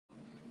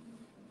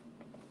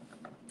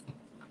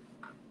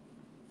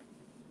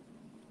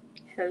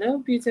Hello,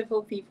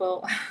 beautiful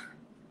people.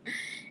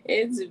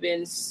 It's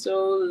been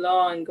so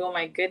long. Oh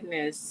my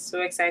goodness.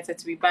 So excited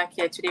to be back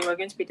here. Today, we're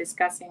going to be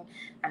discussing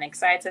an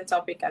exciting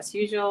topic as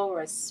usual.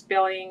 We're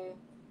spilling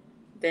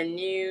the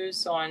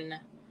news on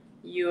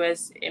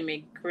U.S.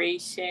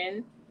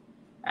 immigration.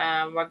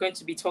 We're going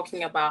to be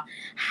talking about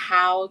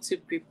how to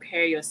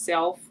prepare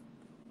yourself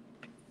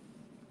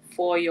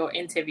for your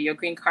interview, your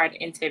green card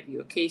interview.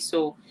 Okay,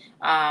 so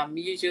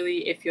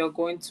usually, if you're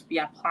going to be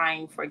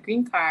applying for a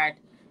green card,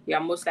 you are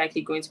most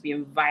likely going to be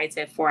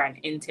invited for an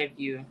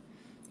interview,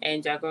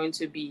 and you're going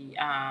to be,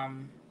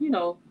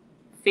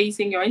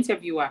 facing your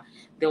interviewer.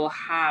 They'll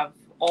have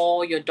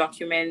all your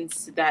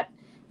documents that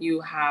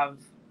you have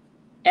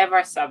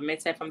ever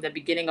submitted from the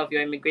beginning of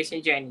your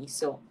immigration journey.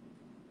 So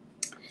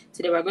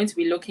today we're going to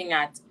be looking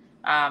at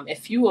a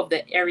few of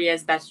the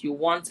areas that you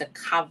want to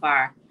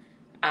cover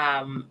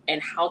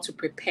and how to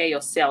prepare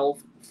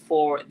yourself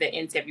for the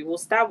interview. We'll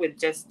start with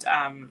just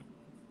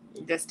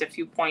a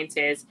few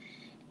pointers,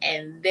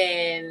 and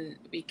then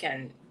we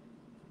can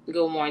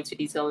go more into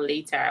detail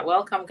later.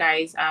 Welcome,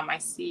 guys. I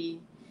see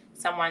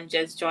someone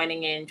just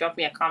joining in. Drop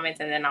me a comment,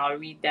 and then I'll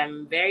read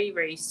them very,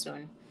 very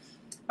soon.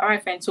 All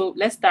right, friends. So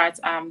let's start.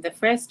 The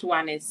first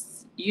one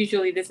is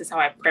usually this is how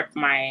I prep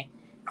my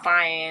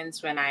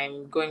clients when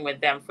I'm going with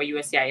them for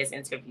USCIS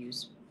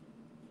interviews.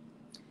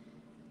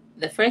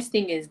 The first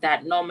thing is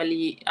that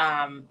normally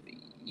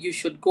you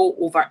should go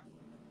over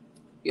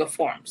your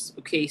forms.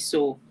 Okay,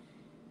 so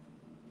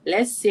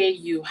let's say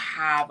you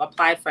have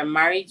applied for a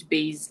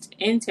marriage-based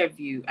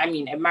interview. I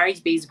mean, a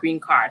marriage-based green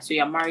card. So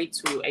you're married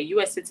to a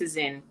U.S.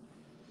 citizen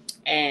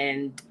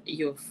and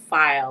you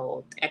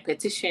filed a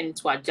petition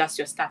to adjust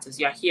your status.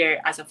 You're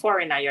here as a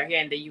foreigner, you're here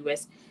in the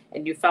U.S.,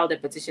 and you filed a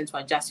petition to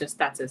adjust your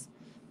status.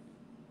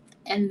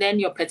 And then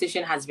your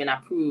petition has been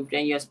approved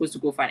and you're supposed to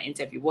go for an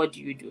interview. What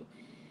do?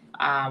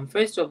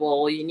 First of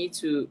all, you need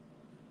to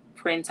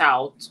print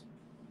out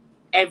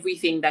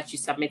everything that you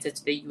submitted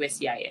to the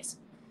USCIS.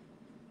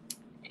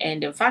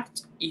 And in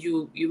fact,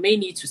 you may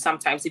need to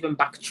sometimes even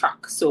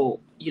backtrack. So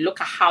you look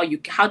at how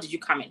did you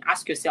come in?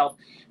 Ask yourself,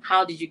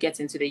 how did you get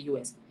into the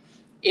US?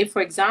 If,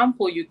 for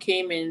example, you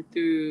came in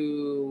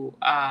through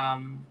a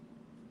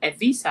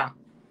visa,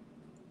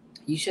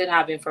 you should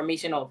have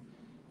information of,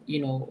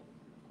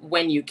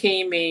 when you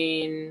came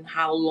in,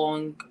 how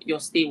long your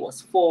stay was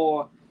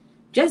for,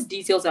 just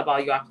details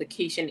about your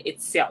application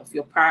itself,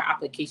 your prior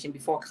application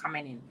before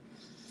coming in.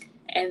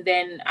 And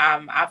then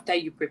after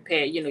you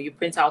prepare, you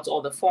print out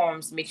all the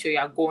forms, make sure you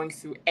are going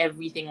through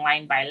everything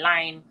line by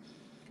line,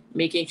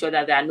 making sure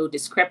that there are no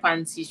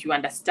discrepancies, you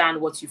understand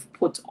what you've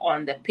put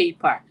on the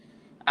paper.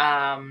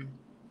 Every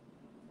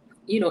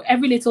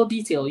little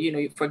detail,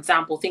 for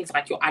example, things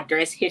like your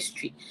address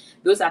history,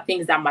 those are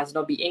things that must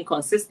not be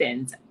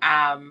inconsistent.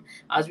 I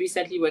was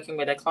recently working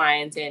with a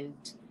client, and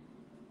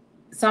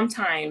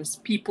sometimes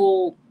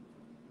people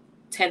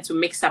tend to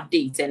mix up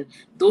dates, and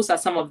those are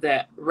some of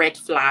the red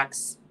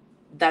flags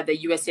that the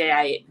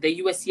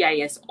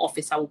USCIS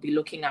officer will be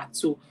looking at.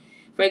 So,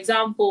 for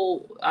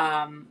example,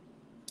 a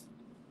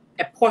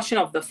portion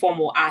of the form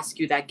will ask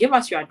you that give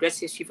us your address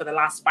history for the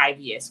last 5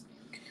 years.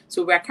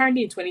 So we're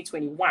currently in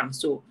 2021.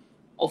 So,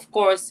 of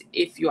course,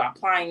 if you're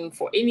applying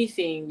for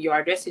anything, your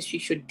address history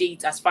should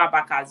date as far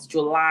back as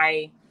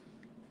July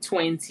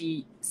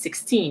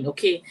 2016.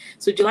 Okay,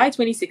 so July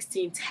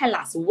 2016,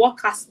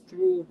 walk us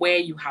through where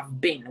you have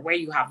been, where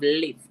you have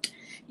lived,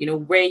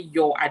 where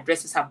your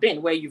addresses have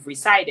been, where you've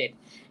resided,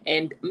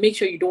 and make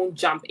sure you don't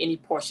jump any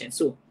portion.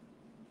 So,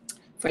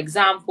 for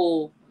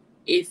example,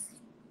 if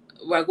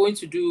we're going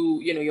to do,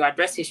 your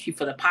address history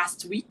for the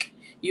past week,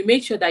 you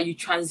make sure that you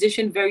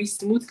transition very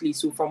smoothly.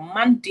 So from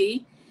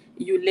Monday,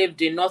 you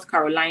lived in North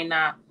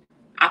Carolina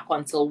up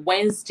until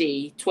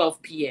Wednesday,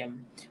 12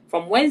 p.m.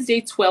 From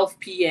Wednesday, 12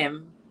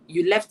 p.m.,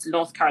 you left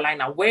North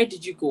Carolina. Where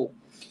did you go?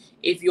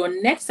 If your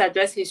next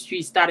address history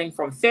is starting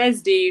from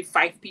Thursday,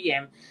 5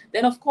 p.m.,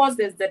 then of course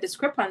there's the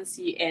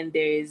discrepancy, and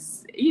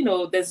there's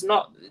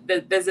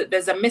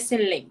a missing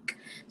link.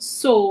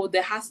 So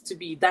there has to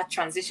be that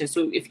transition.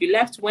 So if you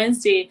left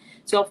Wednesday,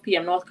 12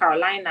 p.m. North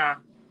Carolina,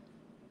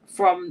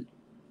 from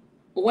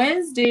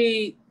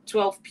Wednesday,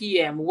 12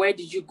 p.m., where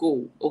did you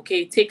go?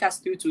 Okay, take us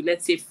through to,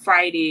 let's say,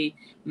 Friday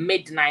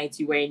midnight,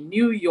 you were in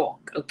New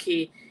York.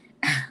 Okay.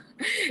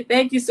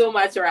 Thank you so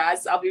much,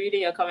 Raz. I'll be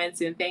reading your comments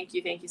soon. Thank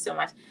you so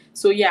much.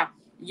 So yeah,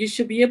 you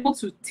should be able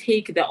to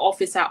take the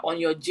officer on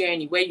your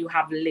journey where you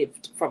have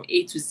lived from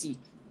A to Z.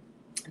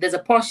 There's a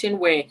portion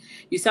where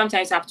you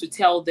sometimes have to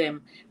tell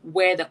them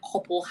where the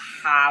couple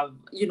has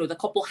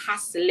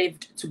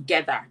lived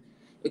together.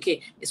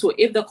 Okay, so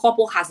if the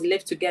couple has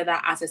lived together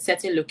at a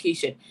certain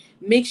location,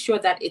 make sure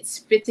that it's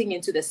fitting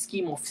into the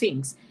scheme of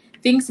things.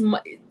 Think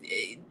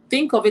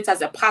of it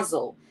as a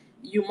puzzle.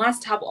 You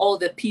must have all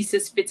the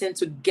pieces fitting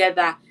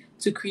together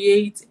to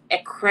create a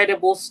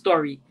credible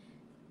story.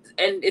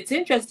 And it's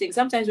interesting,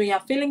 sometimes when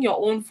you're filling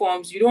your own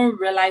forms, you don't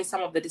realize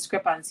some of the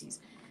discrepancies.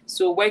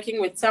 So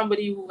working with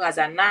somebody who has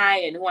an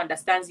eye and who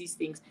understands these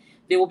things,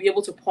 they will be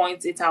able to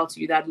point it out to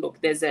you that, look,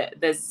 there's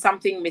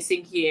something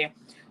missing here,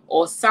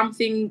 or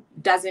something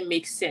doesn't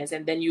make sense,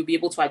 and then you'll be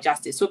able to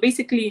adjust it. So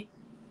basically,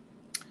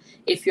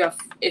 if you're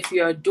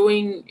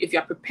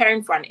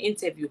preparing for an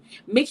interview,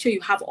 make sure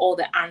you have all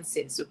the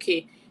answers.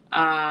 Okay.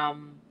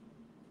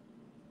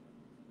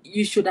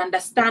 You should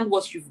understand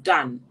what you've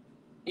done.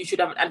 You should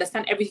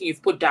understand everything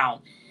you've put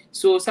down.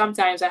 So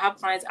sometimes I have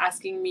clients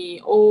asking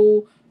me,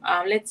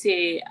 let's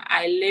say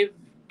I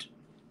lived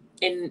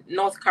in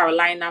North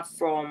Carolina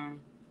from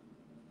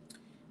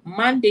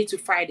Monday to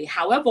Friday.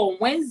 However, on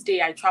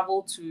Wednesday, I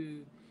traveled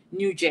to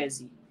New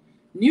Jersey.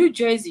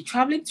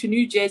 Traveling to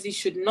New Jersey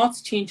should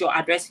not change your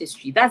address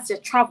history. That's the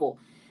travel.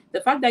 The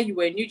fact that you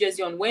were in New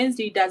Jersey on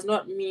Wednesday does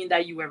not mean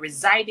that you were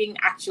residing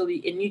actually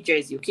in New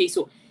Jersey. Okay,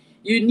 so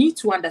you need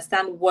to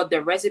understand what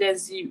the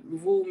residency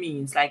rule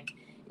means. Like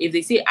if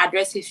they say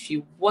address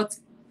history, what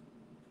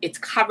it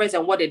covers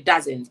and what it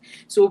doesn't.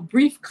 So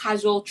brief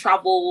casual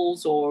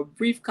travels or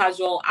brief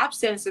casual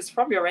absences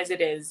from your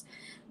residence,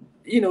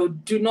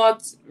 do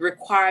not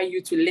require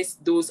you to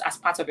list those as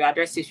part of your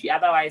address history.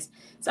 Otherwise,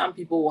 some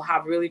people will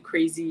have really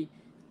crazy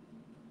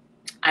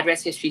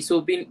address history. So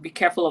be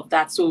careful of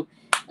that. So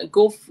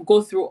go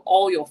through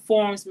all your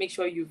forms. Make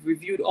sure you've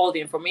reviewed all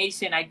the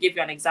information. I gave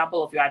you an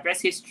example of your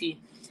address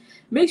history.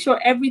 Make sure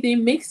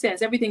everything makes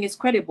sense. Everything is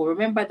credible.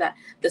 Remember that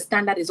the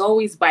standard is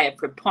always by a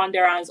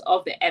preponderance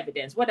of the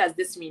evidence. What does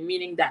this mean?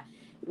 Meaning that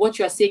what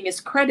you're saying is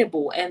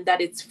credible and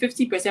that it's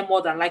 50%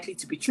 more than likely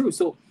to be true.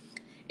 So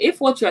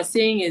if what you're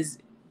saying is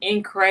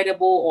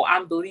incredible or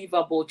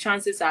unbelievable,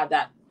 chances are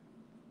that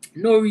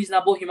no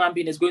reasonable human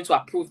being is going to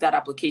approve that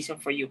application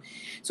for you.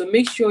 So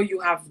make sure you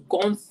have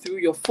gone through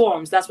your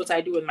forms. That's what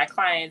I do with my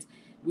clients.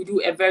 We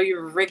do a very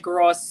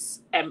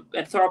rigorous and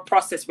thorough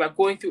process. We're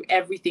going through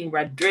everything.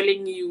 We're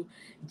drilling you.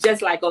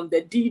 Just like on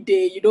the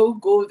D-Day, you don't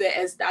go there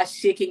and start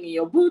shaking in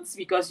your boots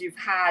because you've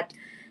had,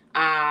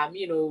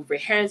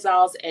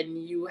 rehearsals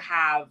and you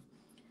have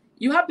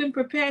been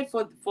prepared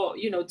for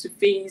to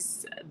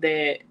face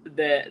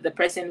the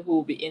person who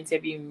will be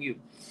interviewing you.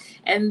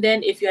 And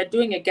then if you're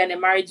doing, again, a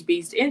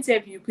marriage-based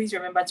interview, please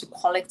remember to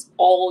collect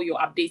all your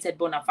updated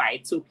bona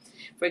fides. So,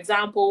 for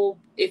example,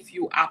 if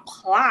you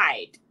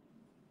applied,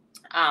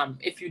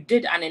 if you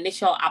did an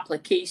initial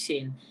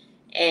application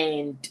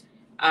and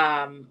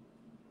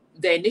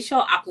the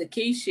initial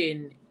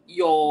application,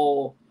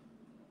 your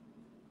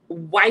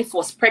wife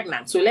was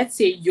pregnant. So let's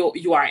say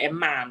you are a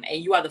man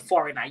and you are the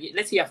foreigner.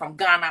 Let's say you're from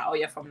Ghana or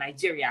you're from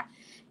Nigeria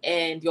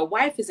and your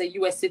wife is a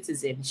U.S.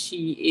 citizen.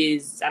 She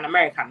is an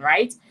American,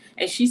 right?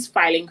 And she's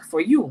filing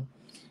for you.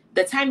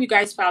 The time you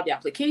guys filed the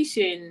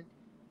application,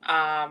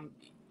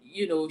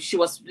 she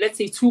was, let's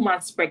say, 2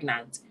 months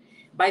pregnant.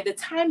 By the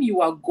time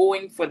you are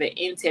going for the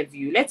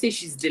interview, let's say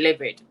she's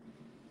delivered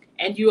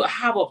and you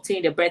have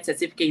obtained a birth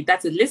certificate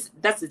that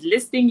is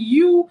listing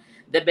you,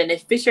 the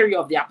beneficiary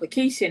of the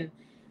application,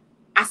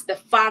 as the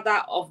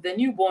father of the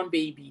newborn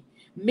baby.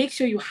 Make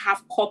sure you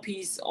have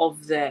copies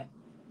of the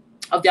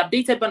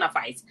updated bona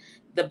fides.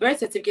 The birth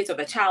certificate of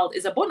the child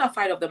is a bona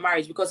fide of the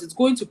marriage because it's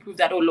going to prove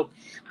that, oh, look,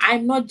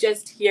 I'm not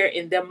just here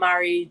in the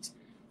marriage,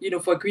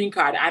 for green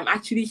card. I'm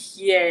actually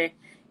here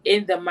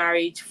in the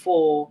marriage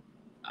for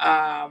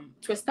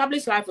to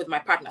establish life with my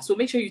partner. So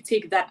make sure you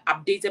take that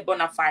updated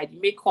bona fide, you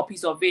make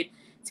copies of it,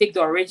 take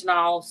the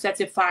original,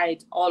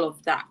 certified, all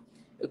of that.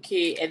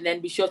 Okay, and then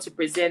be sure to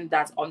present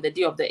that on the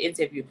day of the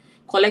interview.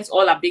 Collect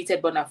all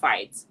updated bona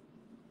fides.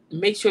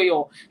 Make sure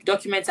your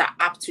documents are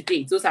up to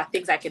date. Those are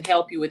things I can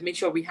help you with. Make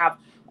sure we have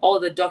all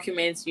the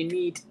documents you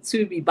need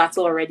to be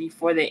battle ready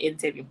for the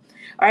interview.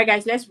 All right,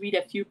 guys, let's read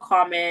a few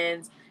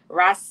comments.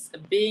 Ras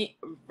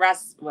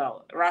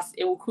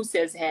Ewuku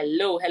says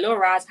hello. Hello,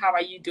 Ras. How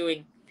are you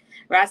doing?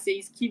 Ras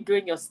says, keep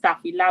doing your stuff.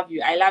 We love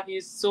you. I love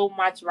you so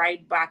much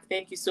right back.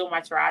 Thank you so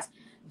much, Ras.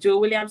 Joe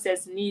Williams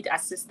says, need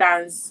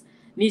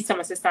some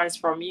assistance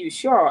from you.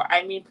 Sure.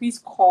 I mean, please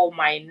call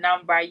my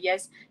number.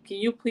 Yes. Can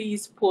you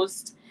please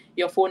post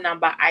your phone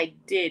number? I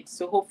did.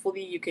 So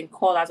hopefully you can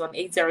call us on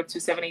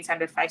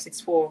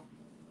 802-7800-564.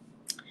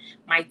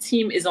 My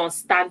team is on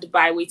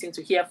standby waiting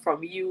to hear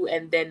from you,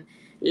 and then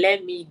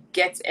let me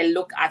get a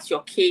look at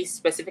your case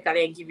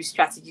specifically and give you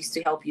strategies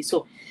to help you.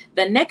 So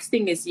the next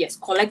thing is, yes,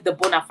 collect the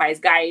bona fides.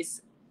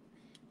 Guys,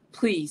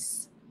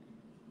 please.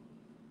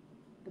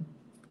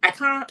 I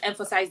can't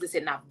emphasize this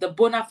enough. The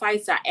bona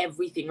fides are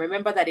everything.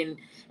 Remember that in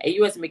a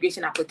U.S.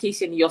 immigration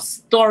application, your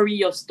story.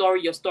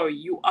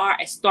 You are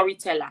a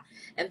storyteller.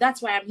 And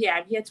that's why I'm here.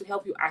 I'm here to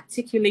help you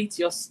articulate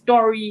your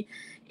story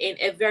in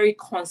a very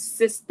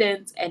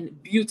consistent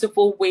and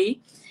beautiful way.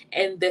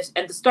 And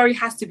the story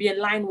has to be in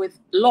line with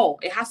law.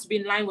 It has to be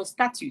in line with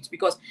statutes,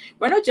 because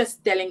we're not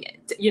just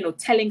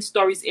telling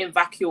stories in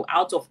vacuum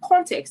out of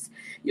context.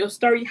 Your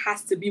story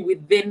has to be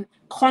within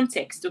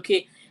context,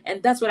 okay?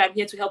 And that's what I'm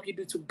here to help you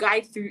do, to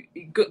guide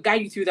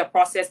you through the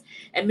process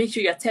and make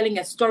sure you're telling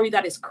a story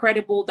that is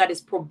credible, that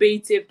is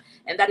probative,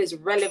 and that is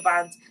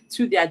relevant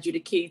to the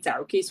adjudicator.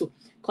 Okay, so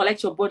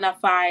collect your bona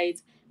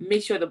fides.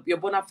 Make sure that your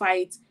bona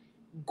fides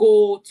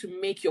go to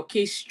make your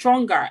case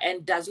stronger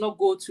and does not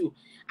go to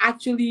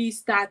actually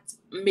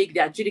make the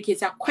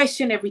adjudicator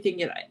question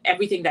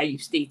everything that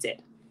you've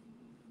stated.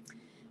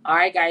 All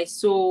right, guys.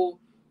 So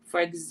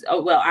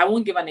well, I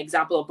won't give an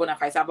example of bona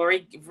fides. I've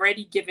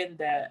already given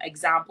the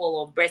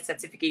example of birth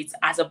certificates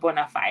as a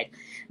bona fide.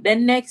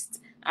 Then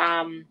next,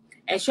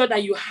 ensure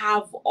that you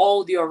have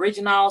all the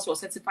originals or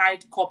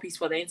certified copies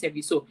for the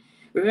interview. So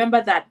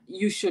remember that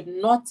you should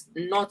not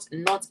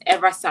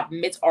ever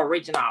submit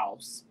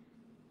originals.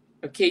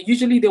 Okay,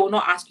 usually they will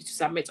not ask you to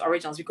submit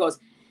originals because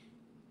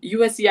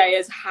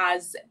USCIS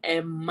has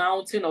a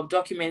mountain of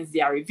documents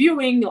they are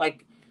reviewing,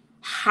 like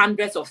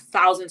hundreds of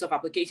thousands of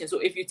applications. So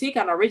if you take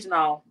an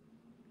original,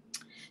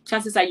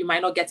 chances are you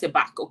might not get it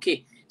back.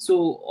 Okay,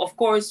 so of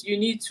course you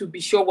need to be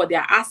sure what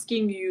they're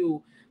asking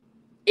you.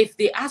 If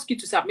they ask you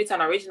to submit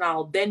an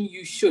original, then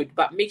you should,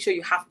 but make sure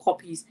you have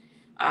copies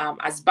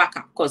as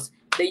backup, because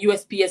the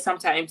USPS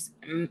sometimes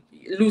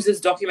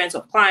loses documents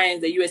of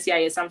clients. The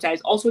USCIS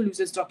sometimes also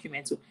loses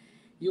documents. So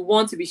you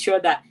want to be sure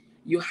that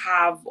you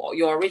have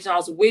your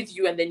originals with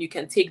you, and then you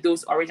can take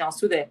those originals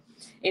to the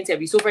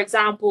interview. So for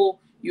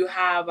example, you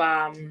have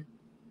a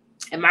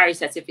marriage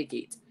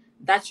certificate.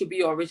 That should be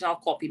your original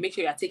copy. Make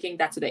sure you're taking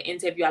that to the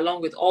interview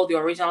along with all the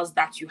originals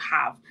that you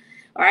have.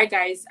 All right,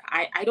 guys,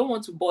 I don't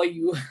want to bore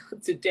you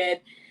to death.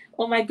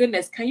 Oh my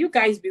goodness, can you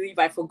guys believe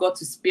I forgot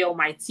to spill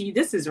my tea?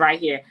 This is right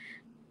here.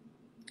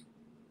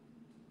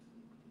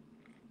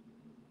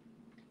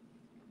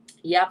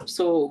 Yep,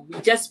 so we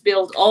just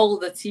spilled all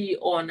the tea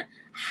on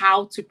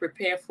how to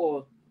prepare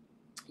for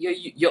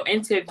your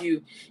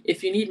interview.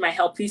 If you need my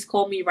help, please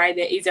call me right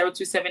there,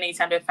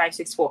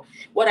 802-7800-564.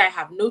 What I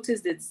have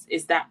noticed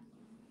is that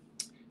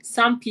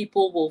some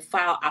people will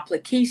file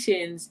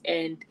applications,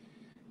 and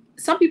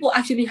some people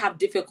actually have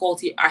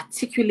difficulty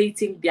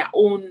articulating their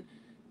own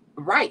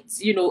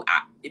rights,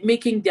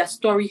 making their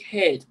story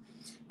heard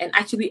and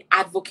actually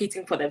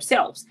advocating for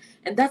themselves.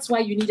 And that's why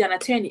you need an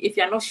attorney. If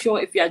you're not sure,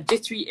 if you're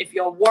jittery, if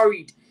you're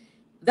worried,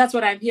 that's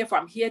what I'm here for.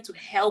 I'm here to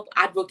help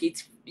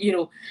advocate.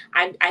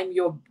 I'm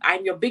your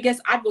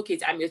biggest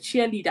advocate. I'm your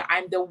cheerleader.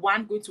 I'm the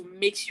one going to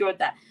make sure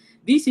that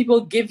these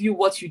people give you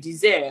what you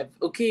deserve.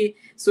 Okay,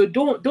 so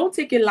don't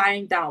take it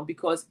lying down,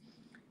 because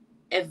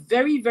a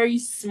very, very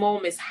small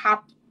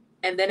mishap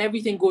and then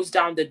everything goes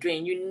down the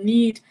drain. You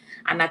need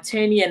an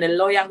attorney and a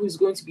lawyer who's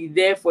going to be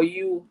there for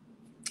you,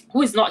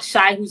 who is not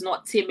shy, who's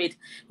not timid,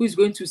 who's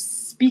going to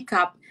speak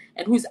up,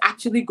 and who's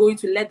actually going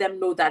to let them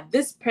know that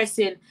this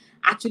person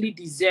actually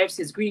deserves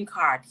his green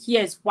card.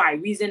 Here's why.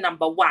 Reason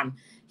number one.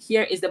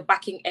 Here is the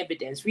backing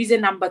evidence. Reason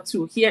number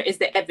two. Here is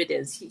the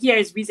evidence. Here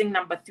is reason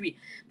number three.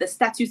 The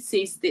statute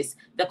says this.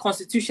 The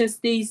Constitution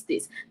says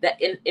this.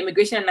 The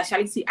Immigration and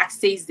Nationality Act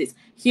says this.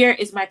 Here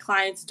is my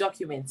client's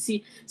document.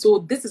 See, so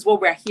this is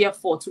what we're here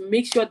for, to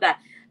make sure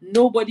that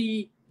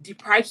nobody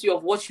deprives you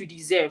of what you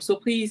deserve. So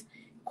please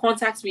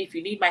contact me if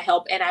you need my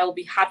help, and I will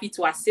be happy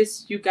to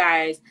assist you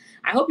guys.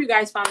 I hope you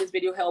guys found this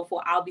video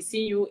helpful. I'll be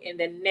seeing you in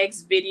the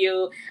next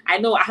video. I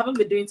know I haven't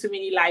been doing too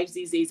many lives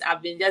these days.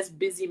 I've been just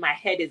busy. My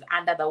head is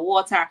under the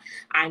water.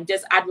 I'm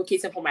just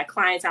advocating for my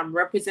clients. I'm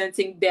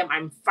representing them.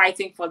 I'm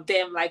fighting for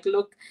them. Like,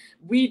 look,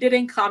 we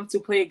didn't come to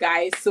play,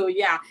 guys. So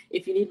yeah,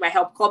 if you need my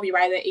help, call me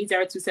right there,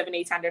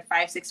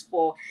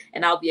 802-7800-564,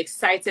 and I'll be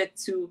excited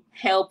to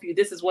help you.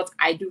 This is what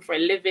I do for a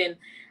living.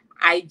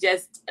 I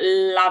just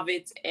love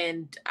it.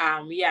 And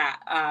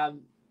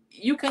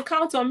you can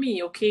count on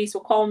me. Okay,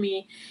 so call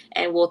me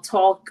and we'll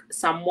talk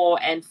some more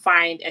and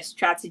find a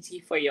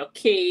strategy for your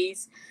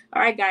case.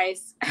 All right,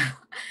 guys,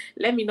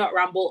 let me not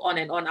ramble on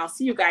and on. I'll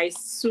see you guys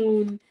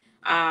soon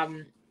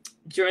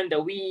during the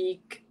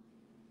week,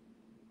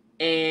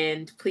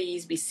 and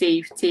please be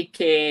safe. Take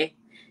care.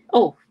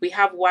 Oh, we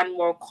have one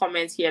more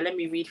comment here. Let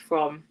me read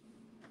from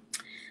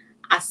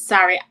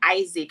Asare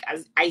Isaac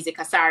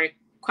Asare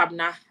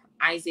Kwabna.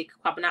 Isaac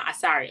Kwabna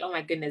Asari. Oh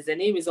my goodness, the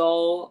name is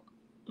all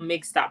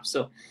mixed up.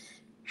 So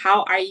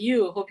how are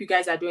you? Hope you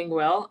guys are doing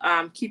well.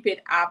 Keep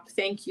it up.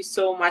 Thank you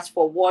so much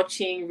for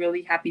watching.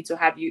 Really happy to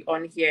have you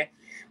on here.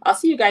 I'll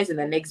see you guys in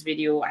the next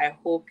video. I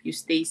hope you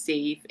stay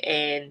safe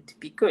and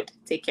be good.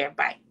 Take care.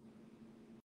 Bye.